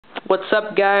What's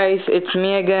up, guys? It's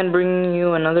me again, bringing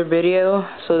you another video.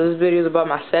 So this video is about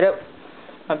my setup,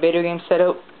 my video game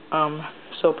setup.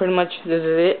 So pretty much this is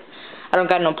it. I don't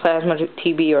got no plasma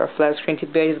TV or a flat screen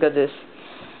TV. I just got this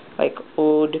like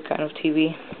old kind of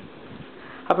TV.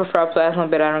 I prefer a plasma,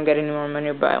 but I don't get any more money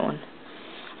to buy one.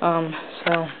 I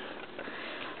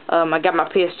got my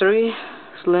PS3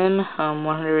 Slim,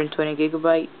 120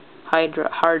 gigabyte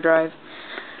hard drive.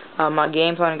 My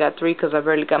games I only got 3 because I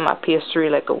barely got my PS3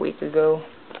 like a week ago.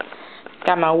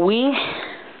 Got my Wii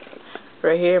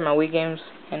right here, my Wii games,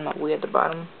 and my Wii at the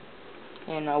bottom,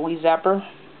 and my Wii Zapper.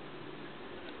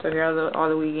 So here are all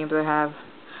the Wii games I have.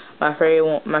 My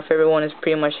favorite one is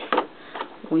pretty much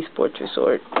Wii Sports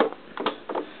Resort.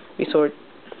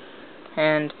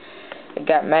 And I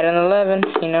got Madden 11.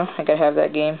 You know, I gotta have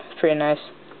that game. It's pretty nice,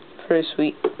 pretty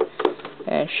sweet.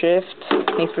 And Shift,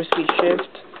 Need for Speed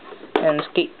Shift. And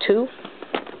Skate 2.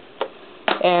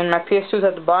 And my PS2 is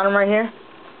at the bottom right here.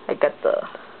 I got the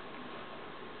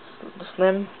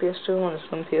Slim PS2 and the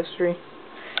Slim PS3.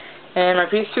 And my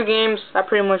PS2 games, I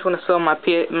pretty much want to sell my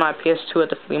PS2 at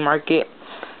the flea market,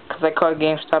 because I called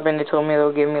GameStop and they told me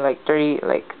they'll give me like 20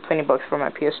 bucks for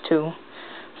my PS2.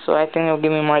 So I think they'll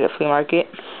give me more at the flea market.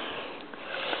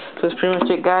 So that's pretty much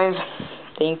it, guys.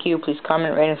 Thank you. Please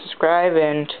comment, rate, and subscribe.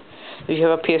 And if you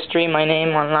have a PS3, my name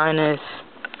online is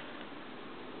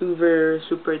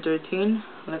Super13.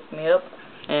 Look me up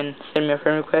and send me a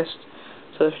friend request.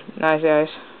 So nice, guys.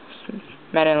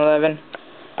 Madden 11.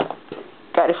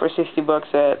 Got it for 60 bucks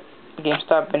at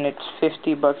GameStop, and it's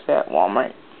 50 bucks at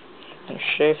Walmart. And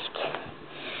Shift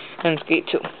and Skate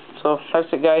 2. So that's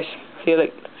it, guys. See you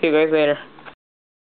guys later.